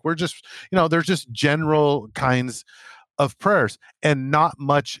arthritis. Like we're just, there's just general kinds of prayers, and not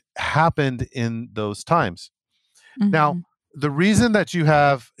much happened in those times. Now, Mhm. the reason that you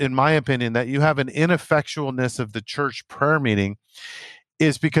have, in my opinion, that you have an ineffectualness of the church prayer meeting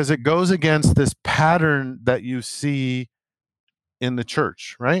is because it goes against this pattern that you see in the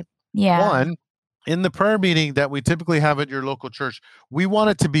church, right? Yeah. One, in the prayer meeting that we typically have at your local church, we want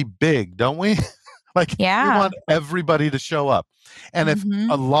it to be big, don't we? Like we Yeah. want everybody to show up. And if a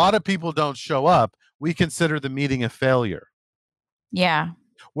Mhm. lot of people don't show up, we consider the meeting a failure. Yeah.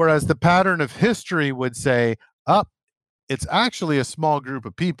 Whereas the pattern of history would say, up, it's actually a small group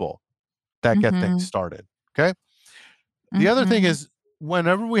of people that get things Mhm. started. Okay. The other thing Mhm. is,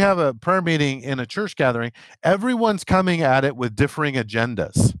 whenever we have a prayer meeting in a church gathering, everyone's coming at it with differing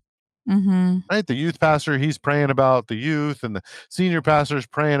agendas. Mhm. Right? The youth pastor, he's praying about the youth, and the senior pastor is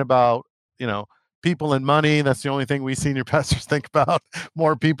praying about, you know, people and money. That's the only thing we senior pastors think about,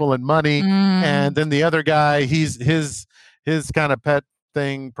 more people and money. Mm. And then the other guy, his kind of pet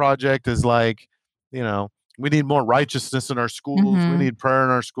thing project is like, you know, we need more righteousness in our schools. We Mhm. need prayer in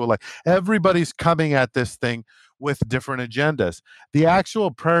our school. Like everybody's coming at this thing with different agendas. The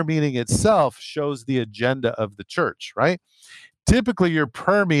actual prayer meeting itself shows the agenda of the church, right? Typically your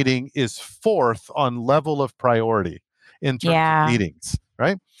prayer meeting is fourth on level of priority in terms of Yeah. meetings,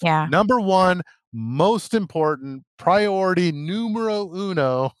 right? Yeah. Number one, most important priority numero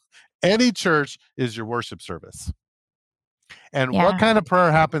uno, any church, is your worship service. And what Yeah. kind of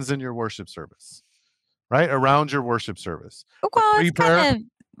prayer happens in your worship service, right? Around your worship service? The Well, pre it's prayer. kind of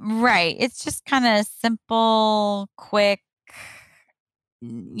right. It's just kind of simple, quick.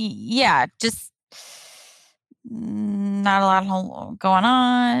 Yeah, just not a lot going You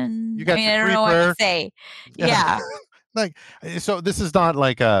on. I got mean, your I don't pre know what to prayer. say. Yeah. Yeah. Like, so this is not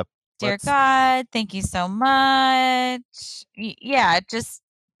like a, Dear let's, God, thank you so much. Yeah,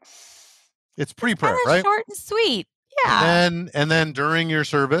 it's pre just kind prayer, of right? short and sweet. And Yeah. then during your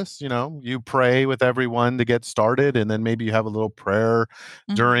service, you pray with everyone to get started, and then maybe you have a little prayer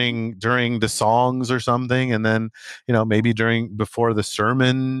Mhm. during the songs or something, and then, maybe during before the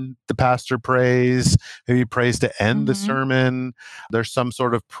sermon, the pastor prays, maybe he prays to end the Mhm. sermon. There's some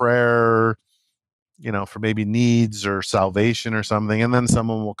sort of prayer, for maybe needs or salvation or something, and then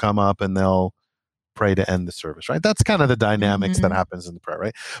someone will come up and they'll pray to end the service, right? That's kind of the dynamics that Mhm. happens in the prayer,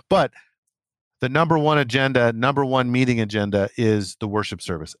 right? But the number one meeting agenda is the worship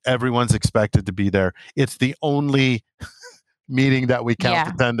service. Everyone's expected to be there. It's the only meeting that we count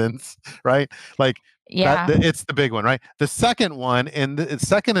Yeah. attendance, right? Like Yeah. it's the big one, right? The second one, and the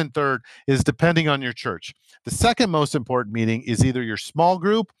second and third is depending on your church. The second most important meeting is either your small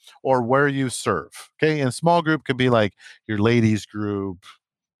group or where you serve. Okay. And small group could be like your ladies group,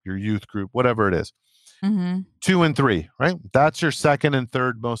 your youth group, whatever it is. Mhm. 2 and 3, right? That's your second and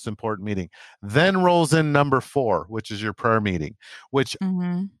third most important meeting. Then rolls in number 4, which is your prayer meeting, which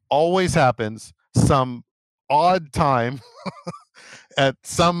Mhm. always happens some odd time at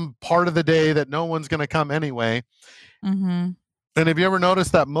some part of the day that no one's going to come anyway. Mhm. And have you ever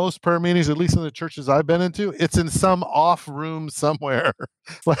noticed that most prayer meetings, at least in the churches I've been into, it's in some off room somewhere?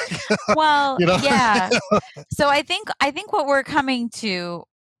 Like, Well, you know? yeah. So I think what we're coming to,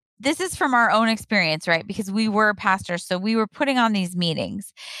 this is from our own experience, right? Because we were pastors, so we were putting on these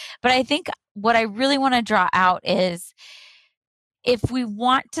meetings. But I think what I really want to draw out is, if we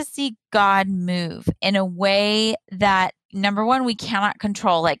want to see God move in a way that, number one, we cannot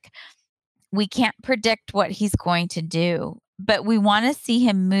control, like we can't predict what he's going to do, but we want to see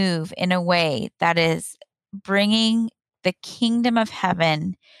him move in a way that is bringing the kingdom of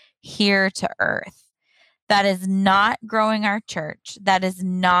heaven here to earth. That is not growing our church. That is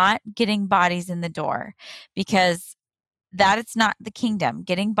not getting bodies in the door, because that is not the kingdom.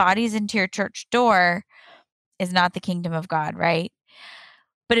 Getting bodies into your church door is not the kingdom of God, right?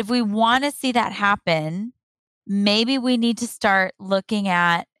 But if we want to see that happen, maybe we need to start looking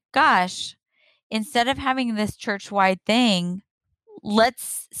at, gosh, instead of having this church wide thing,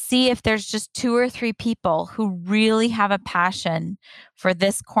 let's see if there's just 2 or 3 people who really have a passion for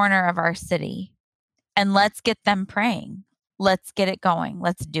this corner of our city, and let's get them praying. Let's get it going.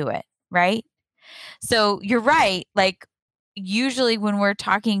 Let's do it. Right. So you're right. Like, usually when we're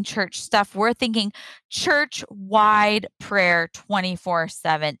talking church stuff, we're thinking church wide prayer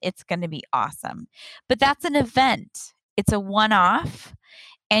 24/7. It's going to be awesome. But that's an event, it's a one off.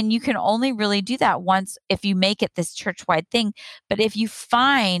 And you can only really do that once if you make it this church wide thing. But if you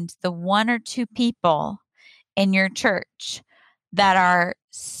find the 1 or 2 people in your church that are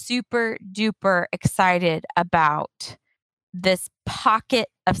super duper excited about this pocket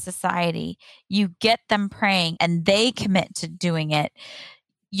of society, you get them praying and they commit to doing it,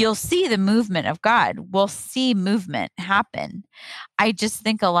 you'll see the movement of God. We'll see movement happen. I just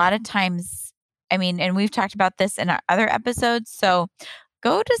think a lot of times, I mean, and we've talked about this in our other episodes. So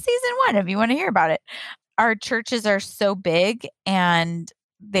go to season 1 if you want to hear about it. Our churches are so big and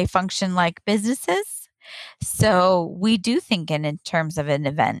they function like businesses. So we do think in terms of an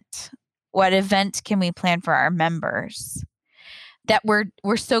event. What event can we plan for our members? That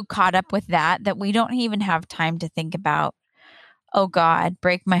we're so caught up with that we don't even have time to think about, oh God,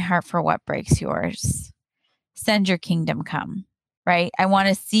 break my heart for what breaks yours. Send your kingdom come, right? I want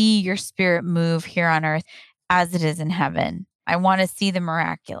to see your spirit move here on earth as it is in heaven. I want to see the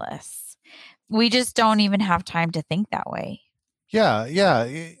miraculous. We just don't even have time to think that way. Yeah, yeah.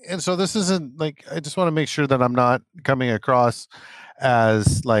 And so this isn't like, I just want to make sure that I'm not coming across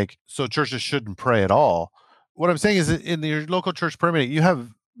as like, so churches shouldn't pray at all. What I'm saying is that in your local church prayer meeting, you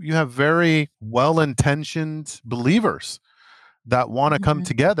have very well-intentioned believers that want to come Mhm.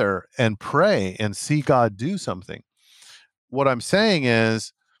 together and pray and see God do something. What I'm saying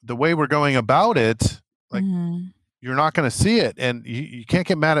is the way we're going about it, like, Mhm. you're not going to see it, and you can't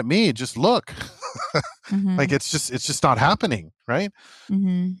get mad at me. Just look. Like, Mhm. it's just not happening, right?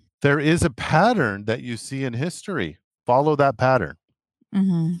 Mhm. There is a pattern that you see in history. Follow that pattern.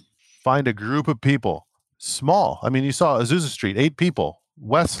 Mhm. Find a group of people, small. I mean, you saw Azusa Street, 8 people.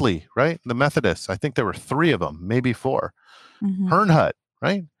 Wesley, right? The Methodists, I think there were 3 of them, maybe 4. Mhm. Herrnhut,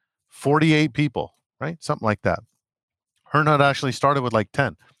 right? 48 people, right? Something like that. Herrnhut actually started with like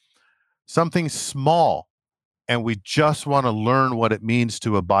 10. Something small, and we just want to learn what it means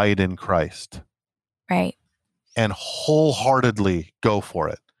to abide in Christ Right. and wholeheartedly go for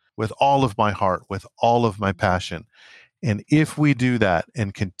it with all of my heart, with all of my passion. And if we do that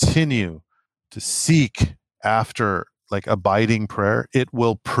and continue to seek after like abiding prayer, it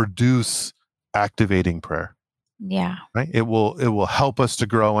will produce activating prayer. Yeah. Right? It will help us to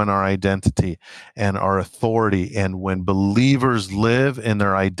grow in our identity and our authority. And when believers live in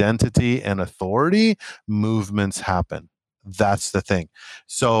their identity and authority, movements happen. That's the thing.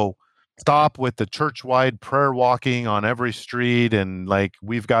 So stop with the church-wide prayer walking on every street and like,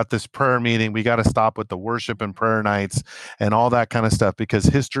 we've got this prayer meeting, we got to stop with the worship and prayer nights and all that kind of stuff, because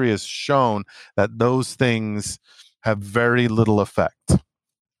history has shown that those things have very little effect.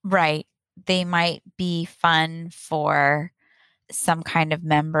 Right. They might be fun for some kind of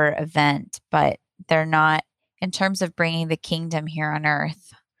member event, but they're not, in terms of bringing the kingdom here on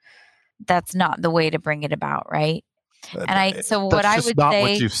earth. That's not the way to bring it about, right? So what That's I just would not what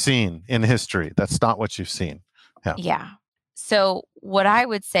say, you've seen in history. That's not what you've seen. Yeah. yeah. So what I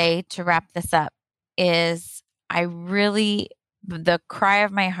would say to wrap this up is the cry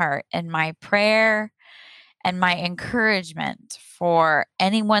of my heart and my prayer and my encouragement for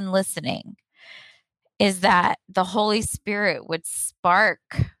anyone listening is that the Holy Spirit would spark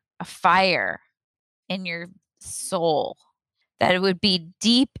a fire in your soul, that it would be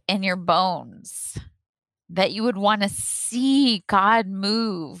deep in your bones, that you would want to see God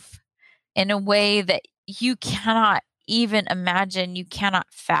move in a way that you cannot even imagine, you cannot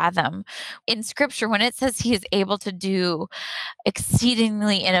fathom. In scripture, when it says he is able to do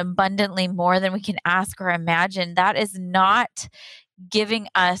exceedingly and abundantly more than we can ask or imagine, that is not giving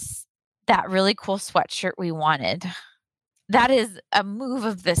us that really cool sweatshirt we wanted. That is a move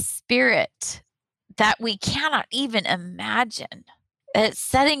of the Spirit that we cannot even imagine. It's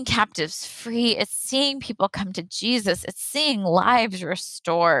setting captives free. It's seeing people come to Jesus. It's seeing lives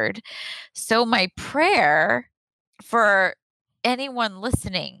restored. So, my prayer for anyone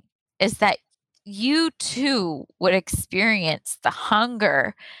listening is that you too would experience the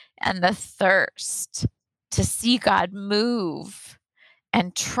hunger and the thirst to see God move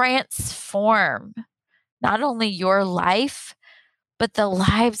and transform not only your life, but the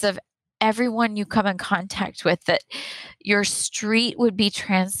lives of everyone you come in contact with, that your street would be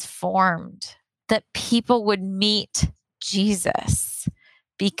transformed, that people would meet Jesus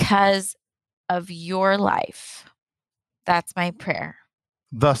because of your life. That's my prayer.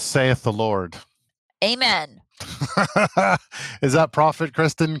 Thus saith the Lord. Amen. Is that Prophet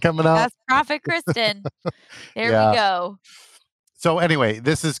Kristen coming out? That's Prophet Kristen. There Yeah. we go. So anyway,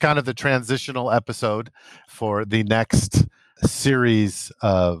 this is kind of the transitional episode for the next series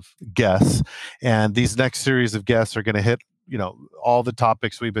of guests. And these next series of guests are going to hit, all the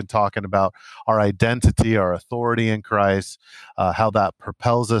topics we've been talking about: our identity, our authority in Christ, how that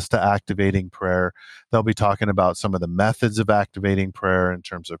propels us to activating prayer. They'll be talking about some of the methods of activating prayer in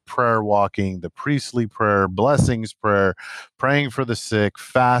terms of prayer walking, the priestly prayer, blessings prayer, praying for the sick,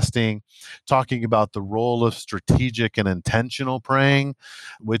 fasting, talking about the role of strategic and intentional praying,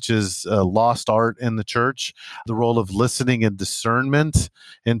 which is a lost art in the church, the role of listening and discernment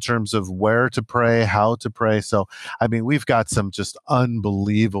in terms of where to pray, how to pray. So, we've got some just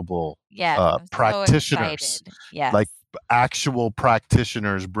unbelievable practitioners, Yes. like actual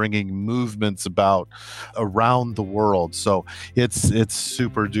practitioners bringing movements about around the world. So it's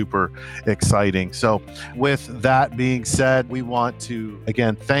super duper exciting. So with that being said, we want to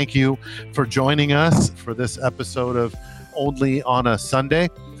again thank you for joining us for this episode of Only on a Sunday.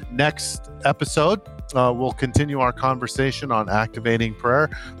 Next episode, we'll continue our conversation on activating prayer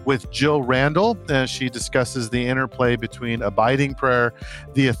with Jill Randall as she discusses the interplay between abiding prayer,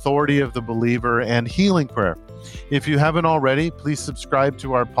 the authority of the believer, and healing prayer. If you haven't already, please subscribe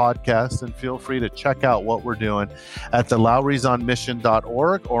to our podcast and feel free to check out what we're doing at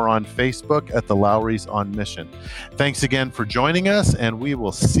thelowriesonmission.org or on Facebook at The Lowries on Mission. Thanks again for joining us, and we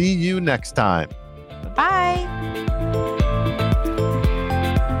will see you next time. Bye.